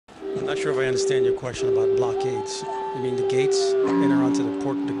Not sure if I understand your question about blockades. You mean the gates enter onto the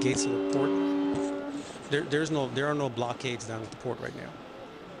port, the gates of the port? There are no blockades down at the port right now.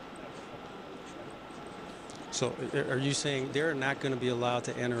 So are you saying they're not going to be allowed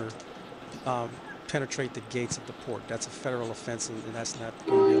to enter, penetrate the gates of the port? That's a federal offense, and that's not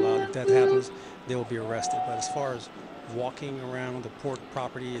going to be allowed. If that happens, they will be arrested. But as far as walking around the port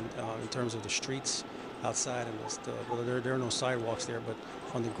property in terms of the streets outside, and well, there are no sidewalks there, but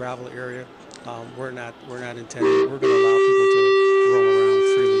on the gravel area, we're not intending. We're going to allow people to roam around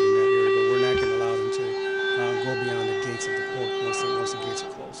freely in that area, but we're not going to allow them to go beyond the gates of the port once the gates are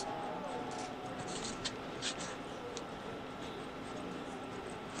closed.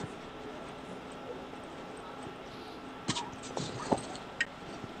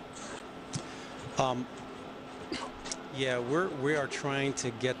 Yeah, we are trying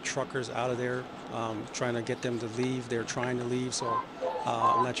to get truckers out of there, trying to get them to leave. They're trying to leave, so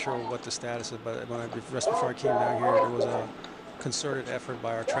I'm not sure what the status is. But just before I came down here, there was a concerted effort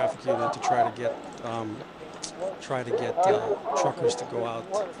by our traffic unit to try to get truckers to go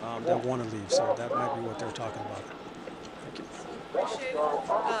out that want to leave. So that might be what they're talking about. Thank you.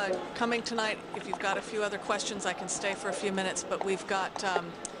 Appreciate coming tonight. If you've got a few other questions, I can stay for a few minutes. But we've got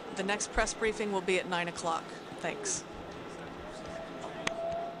the next press briefing will be at 9 o'clock. Thanks.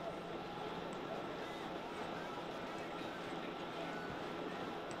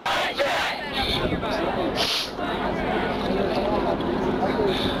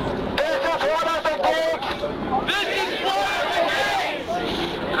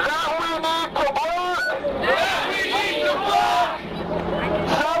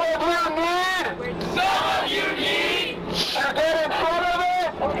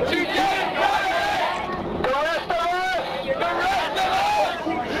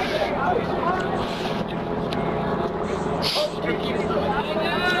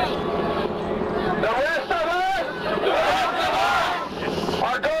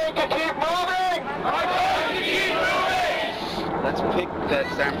 Let's pick that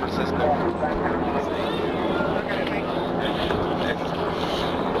San Francisco.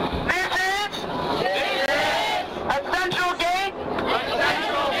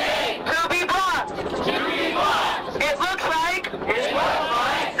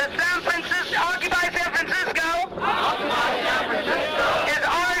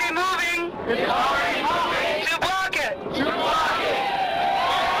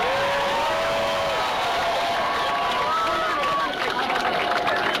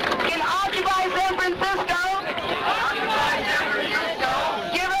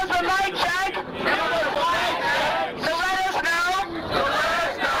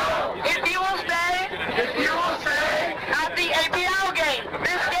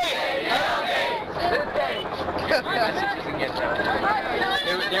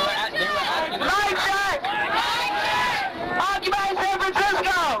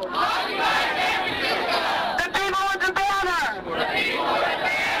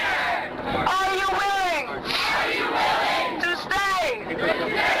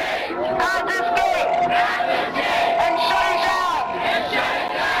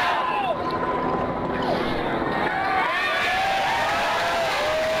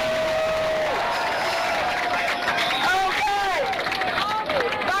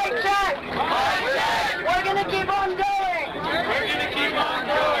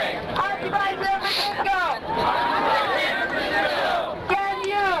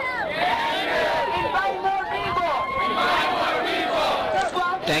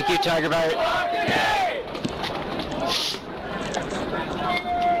 Thank you, Tiger Bite.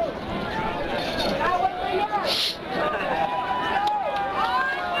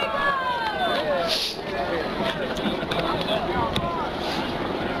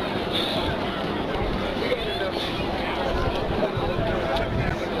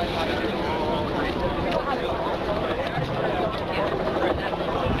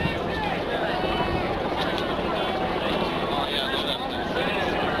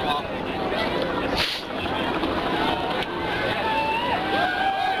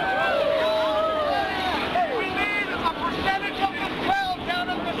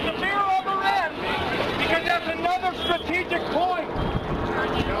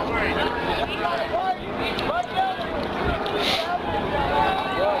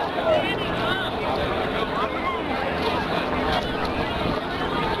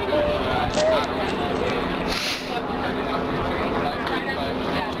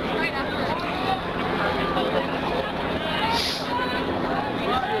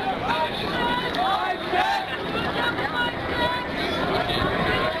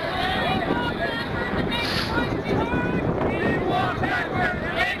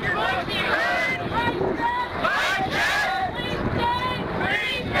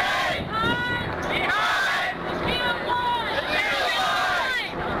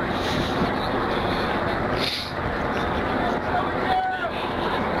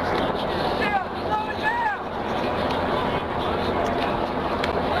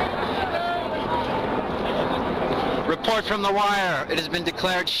 from the wire. It has been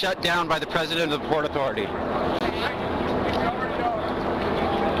declared shut down by the President of the Port Authority.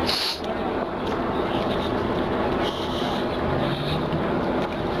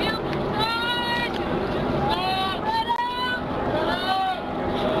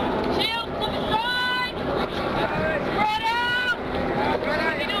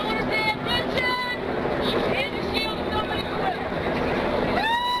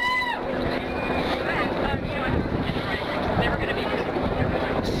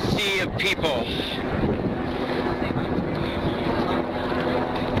 Sea of people.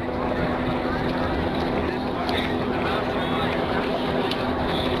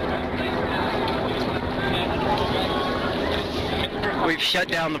 We've shut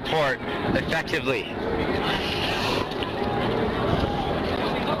down the port effectively.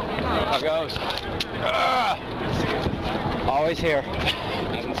 How goes? Always here.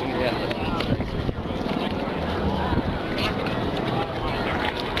 Haven't seen it yet.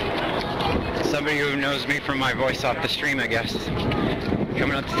 Somebody who knows me from my voice off the stream, I guess.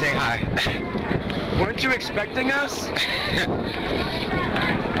 Coming up to say hi. Weren't you expecting us?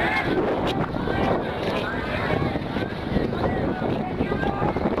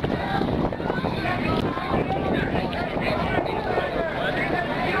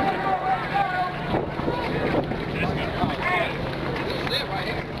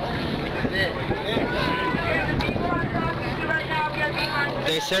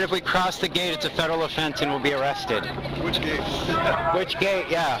 They said if we cross the gate, it's a federal offense and we'll be arrested. Which gate? Which gate?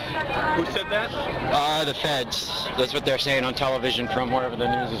 Yeah. Who said that? The feds. That's what they're saying on television from wherever the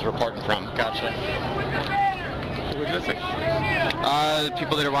news is reporting from. Gotcha. Who's missing? The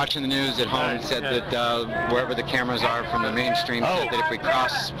people that are watching the news at home said that wherever the cameras are from the mainstream said that if we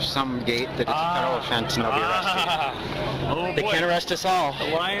cross some gate that it's a federal offense and they'll be arrested. Oh, They can't arrest us all. The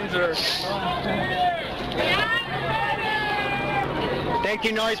Lions are... Thank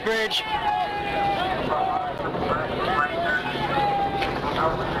you, Noise Bridge.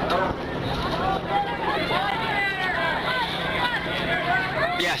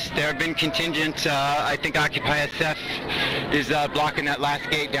 Yes, there have been contingents. I think Occupy SF is blocking that last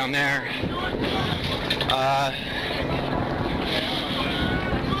gate down there.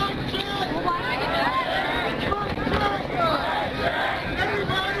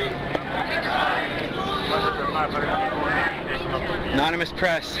 Anonymous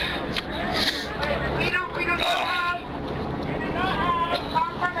press. We don't have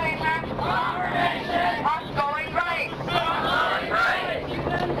confirmation. I'm going right.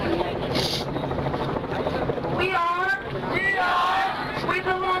 We are with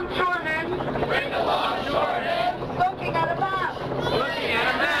the longshoremen. Looking at a map.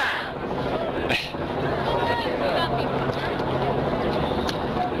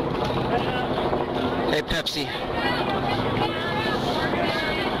 Hey, Pepsi.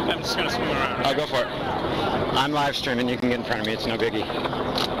 I'm just gonna swim around. I'll go for it. I'm live streaming. You can get in front of me. It's no biggie.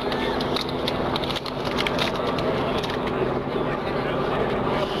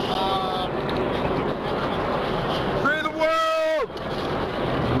 Free the world!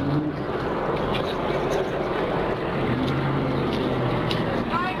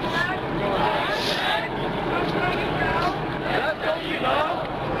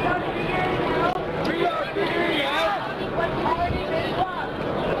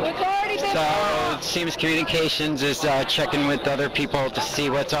 So it seems communications is checking with other people to see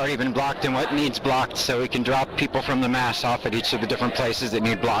what's already been blocked and what needs blocked so we can drop people from the mass off at each of the different places that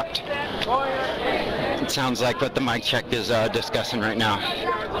need blocked. It sounds like what the mic check is discussing right now.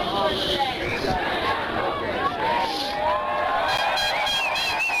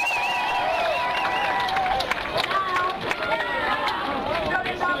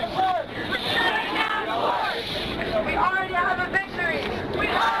 We already have a victory. We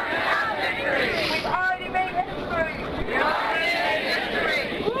already have victory. We've already made history. We already made history.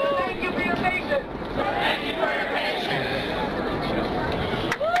 Thank you for your patience. Thank you for your patience.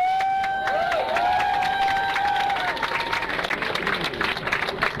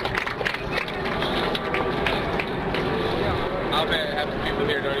 I'll bet half the people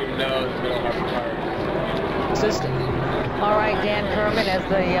here don't even know that we don't have a car. System. All right, Dan Kerman, as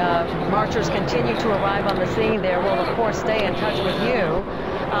the marchers continue to arrive on the scene there, we'll of course stay in touch with you.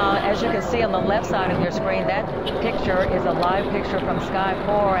 As you can see on the left side of your screen, that picture is a live picture from Sky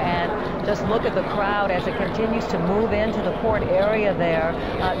 4, and just look at the crowd as it continues to move into the port area there.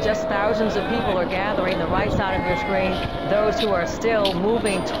 Just thousands of people are gathering. The right side of your screen, those who are still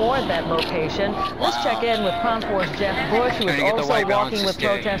moving toward that location. Let's check in with Prom4's Jeff Bush, who is also walking with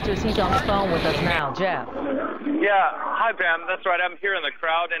protesters. He's on the phone with us now. Jeff. Yeah, hi, Pam. That's right. I'm here in the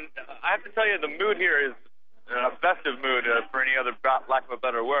crowd, and I have to tell you, the mood here is festive mood, for any other lack of a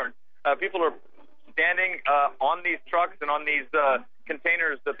better word. People are standing on these trucks and on these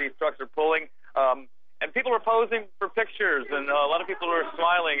containers that these trucks are pulling, and people are posing for pictures, and a lot of people are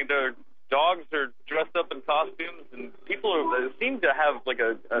smiling. Their dogs are dressed up in costumes, and people seem to have like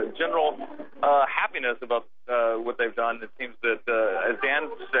a general happiness about what they've done. It seems that, as Dan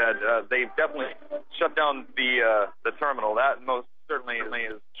said, they've definitely shut down the terminal. That most certainly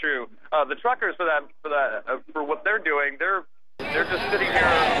is true. The truckers, for what they're doing, they're just sitting here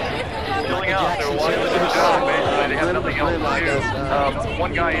chilling out. They're watching the show, basically. They have nothing else to do.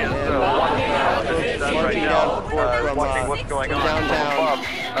 One guy is right now watching what's going on downtown.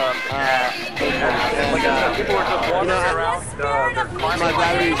 People are just wandering around. My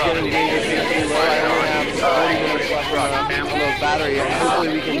battery is getting dangerously low. I only have 40 minutes left on a low battery, and hopefully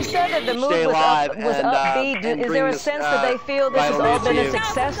we can You said that the mood stay was alive upbeat. and Is there a sense that they feel this has all been a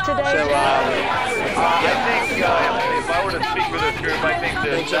success today? So, I think if I were to speak for this group, I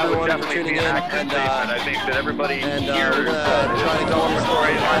think that would definitely be an accurate statement. I think that everybody here is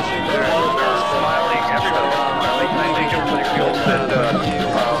celebratory. They're smiling. Everybody's smiling. I think everybody feels that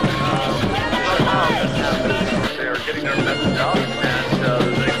they are getting their message out, and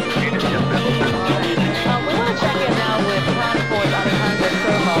they continue to get message. We want to check in now with Part1's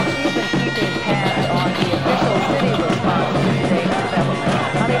Alejandro. He's been keeping tabs on the official city response to today's development.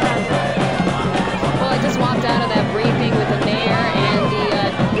 Alejandro. Well, I just walked out of that briefing with the mayor and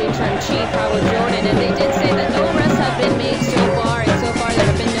the interim chief, Howard Jordan, and they did say that no arrests have been made so far, and so far there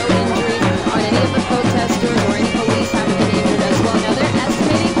have been no injuries on any of the protesters or any police have been injured as well. Now, they're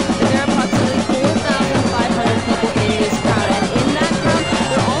estimating that there are approximately 4,500 people in this crowd, and in that crowd,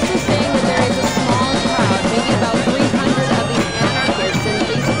 they're also saying that there is a small crowd, maybe about 300 of these anarchists, and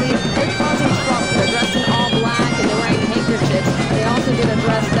basically they're causing trouble. They're dressed in all black and they're wearing handkerchiefs. They also did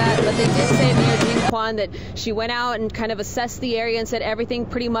address that, but they did say Mayor Kwan that she went out and kind of assessed the area and said everything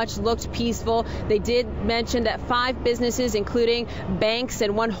pretty much looked peaceful. They did mention that 5 businesses, including banks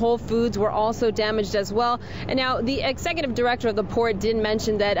and 1 Whole Foods, were also damaged as well. And now the executive director of the port did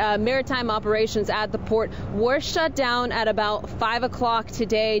mention that maritime operations at the port were shut down at about 5 o'clock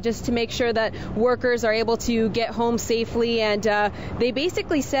today, just to make sure that workers are able to get home safely. And they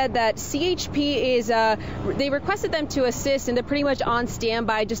basically said that CHP is, they requested them to assist, and they're pretty much on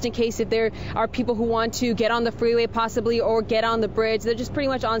standby just in case if there are people who want to get on the freeway possibly or get on the bridge. They're just pretty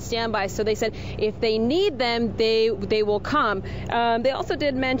much on standby. So they said if they need them, they will come. They also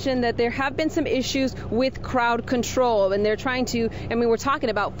did mention that there have been some issues with crowd control, and they're trying to, I mean, we're talking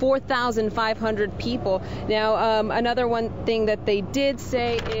about 4,500 people. Now, another one thing that they did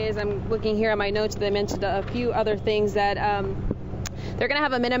say is, I'm looking here at my notes, they mentioned a few other things that they're going to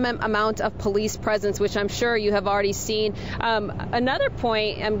have a minimum amount of police presence, which I'm sure you have already seen. Another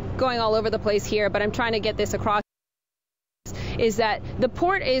point, I'm going all over the place here, but I'm trying to get this across, is that the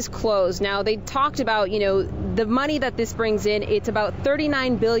port is closed. Now, they talked about, the money that this brings in, it's about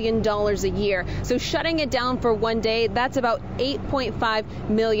 $39 billion a year. So shutting it down for one day, that's about $8.5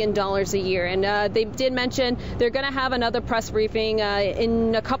 million a year. And they did mention they're going to have another press briefing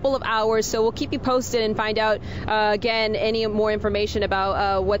in a couple of hours. So we'll keep you posted and find out, again, any more information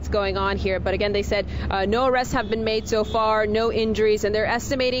about what's going on here. But again, they said no arrests have been made so far, no injuries, and they're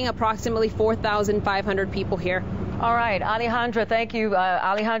estimating approximately 4,500 people here. All right, Alejandra, thank you.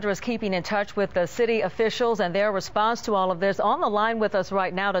 Alejandra is keeping in touch with the city officials and their response to all of this. On the line with us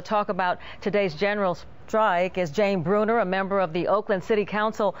right now to talk about today's general strike is Jane Bruner, a member of the Oakland City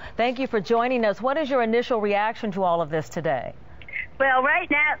Council. Thank you for joining us. What is your initial reaction to all of this today? Well, right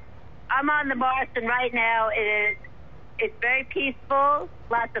now, I'm on the march, and right now it's very peaceful.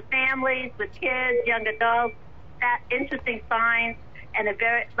 Lots of families with kids, young adults, interesting signs, and a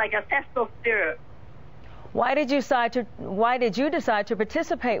festal spirit. Why did you decide to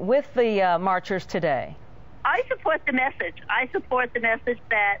participate with the marchers today? I support the message. I support the message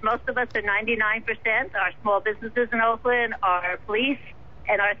that most of us are 99%, our small businesses in Oakland, our police,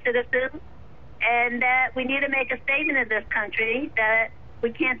 and our citizens, and that we need to make a statement in this country that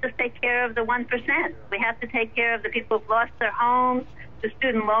we can't just take care of the 1%. We have to take care of the people who've lost their homes, the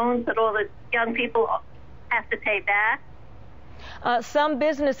student loans that all the young people have to pay back. Some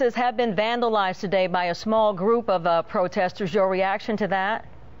businesses have been vandalized today by a small group of protesters. Your reaction to that?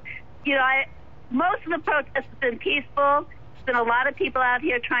 Most of the protests have been peaceful. There's been a lot of people out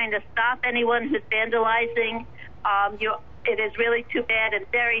here trying to stop anyone who's vandalizing. It is really too bad and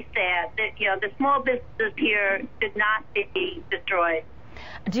very sad that, the small businesses here did not be destroyed.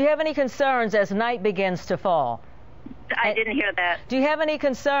 Do you have any concerns as night begins to fall? I didn't hear that. Do you have any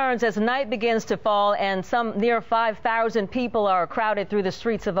concerns as night begins to fall and some near 5,000 people are crowded through the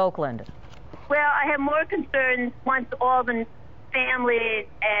streets of Oakland? Well, I have more concerns once all the families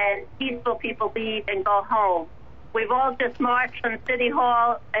and peaceful people leave and go home. We've all just marched from City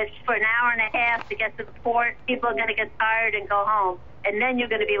Hall for an hour and a half to get to the port. People are going to get tired and go home. And then you're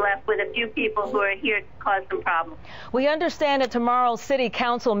going to be left with a few people who are here to cause some problems. We understand at tomorrow's City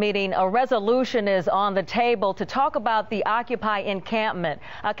Council meeting, a resolution is on the table to talk about the Occupy encampment.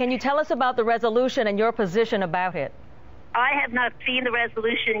 Can you tell us about the resolution and your position about it? I have not seen the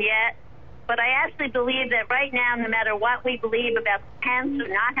resolution yet, but I actually believe that right now, no matter what we believe about the tents or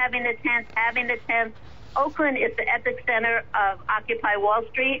not having the tents, having the tents, Oakland is the epicenter of Occupy Wall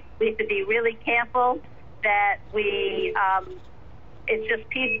Street. We have to be really careful that it's just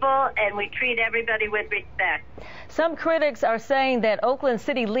peaceful and we treat everybody with respect. Some critics are saying that Oakland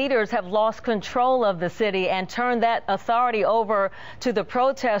city leaders have lost control of the city and turned that authority over to the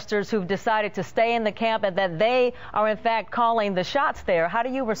protesters who've decided to stay in the camp and that they are in fact calling the shots there. How do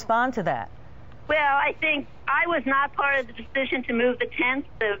you respond to that? Well, I think I was not part of the decision to move the tents.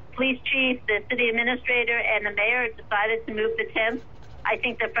 The police chief, the city administrator, and the mayor decided to move the tents. I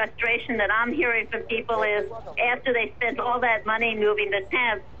think the frustration that I'm hearing from people is after they spent all that money moving the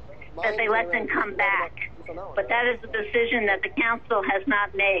tents, that they let them come back. But that is a decision that the council has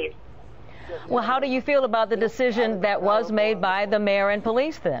not made. Well, how do you feel about the decision that was made by the mayor and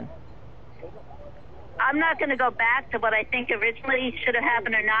police then? I'm not going to go back to what I think originally should have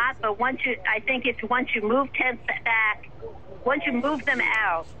happened or not, but once you move tents back, once you move them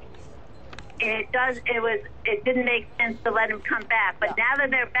out, it didn't make sense to let them come back. But now that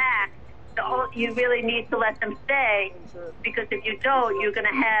they're back, you really need to let them stay, because if you don't, you're going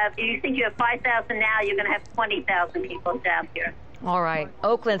to have, you think you have 5,000 now, you're going to have 20,000 people down here. All right.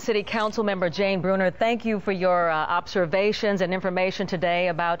 Oakland City Council member Jane Bruner, thank you for your observations and information today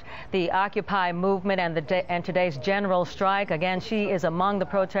about the Occupy movement and today's general strike. Again, she is among the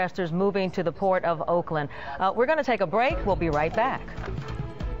protesters moving to the port of Oakland. We're going to take a break. We'll be right back.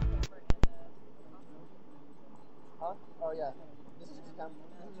 Huh? Oh, yeah. This is just a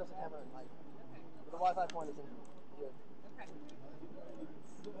camera and mic. The Wi-Fi point is in here.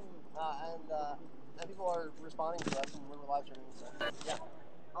 And people are responding to us, and we're live streaming. So, yeah.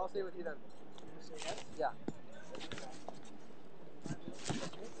 I'll stay with you then. You say yes? Yeah.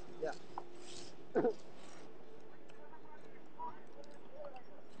 Yeah.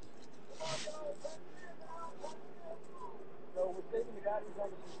 So we're saving the batteries on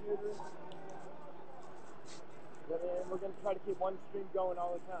the computers. And we're going to try to keep one stream going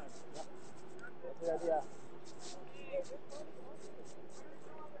all the time. Yep. That's the idea.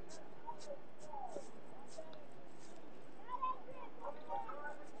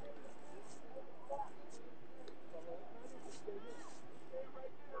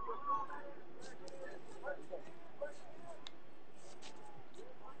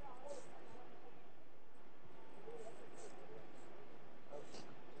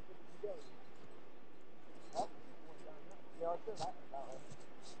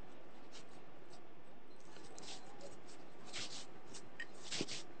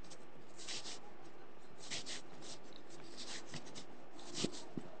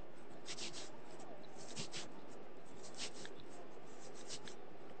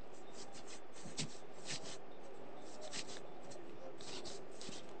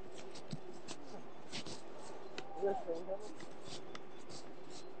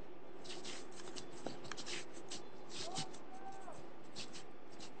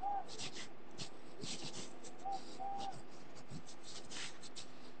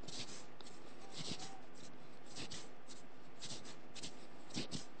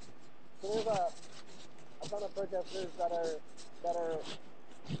 There's a ton of protesters that are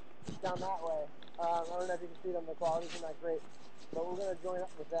down that way. I don't know if you can see them, the quality's not that great, but we're going to join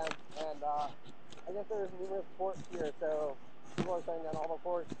up with them. And I guess there's numerous ports here, so people are saying that all the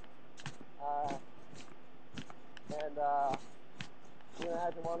ports, and we're going to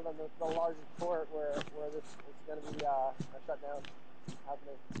head to one of them, the largest port where this is going to be a shutdown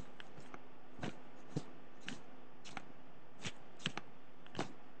happening.